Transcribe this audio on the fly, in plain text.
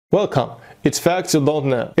Welcome! It's Facts You Don't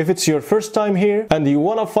Know. If it's your first time here and you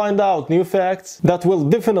want to find out new facts that will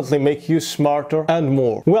definitely make you smarter and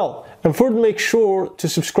more, and first make sure to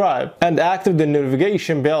subscribe and activate the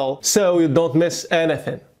notification bell so you don't miss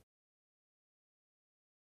anything.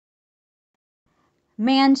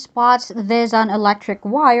 Man spots this on electric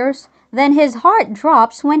wires, then his heart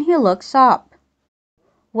drops when he looks up.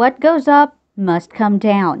 What goes up must come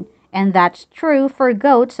down, and that's true for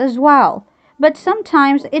goats as well. But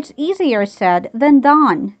sometimes it's easier said than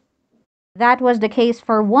done. That was the case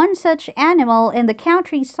for one such animal in the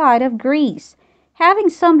countryside of Greece. Having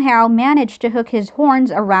somehow managed to hook his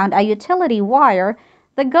horns around a utility wire,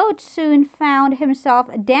 the goat soon found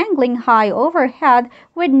himself dangling high overhead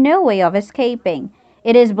with no way of escaping.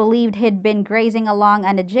 It is believed he'd been grazing along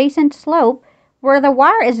an adjacent slope where the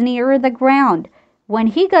wire is nearer the ground when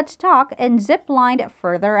he got stuck and zip-lined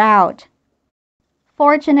further out.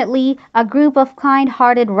 Fortunately, a group of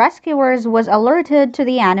kind-hearted rescuers was alerted to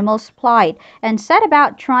the animal's plight and set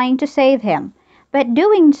about trying to save him. But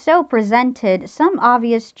doing so presented some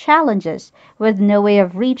obvious challenges. With no way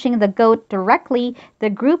of reaching the goat directly, the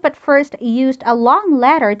group at first used a long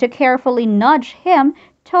ladder to carefully nudge him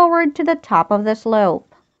toward to the top of the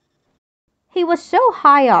slope. He was so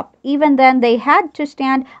high up, even then they had to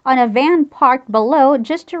stand on a van parked below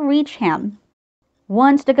just to reach him.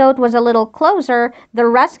 Once the goat was a little closer, the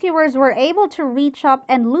rescuers were able to reach up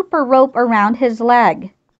and loop a rope around his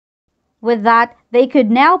leg. With that, they could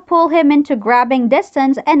now pull him into grabbing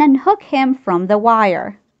distance and unhook him from the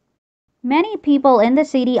wire. Many people in the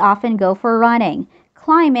city often go for running,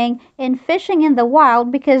 climbing, and fishing in the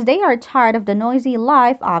wild because they are tired of the noisy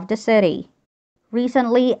life of the city.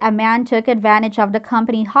 Recently, a man took advantage of the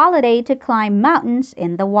company holiday to climb mountains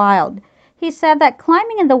in the wild. He said that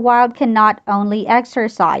climbing in the wild can not only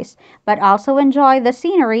exercise, but also enjoy the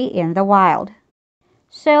scenery in the wild.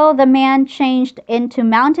 So the man changed into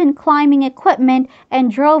mountain climbing equipment and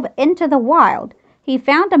drove into the wild. He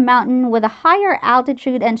found a mountain with a higher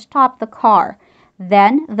altitude and stopped the car.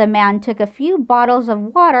 Then the man took a few bottles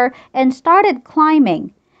of water and started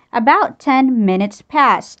climbing. About 10 minutes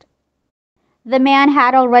passed. The man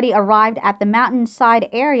had already arrived at the mountainside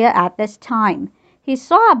area at this time. He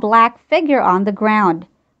saw a black figure on the ground.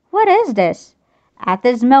 What is this? At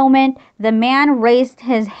this moment, the man raised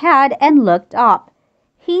his head and looked up.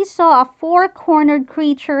 He saw a four-cornered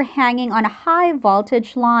creature hanging on a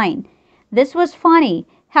high-voltage line. This was funny.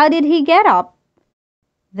 How did he get up?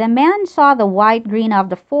 The man saw the white green of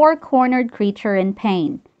the four-cornered creature in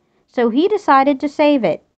pain, so he decided to save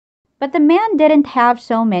it. But the man didn't have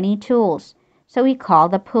so many tools, so he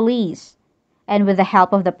called the police. And with the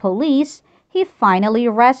help of the police, he finally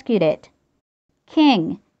rescued it.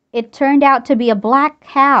 King, it turned out to be a black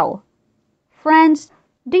cow. Friends,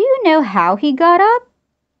 do you know how he got up?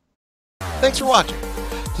 Thanks for watching.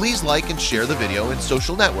 Please like and share the video in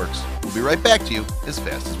social networks. We'll be right back to you as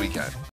fast as we can.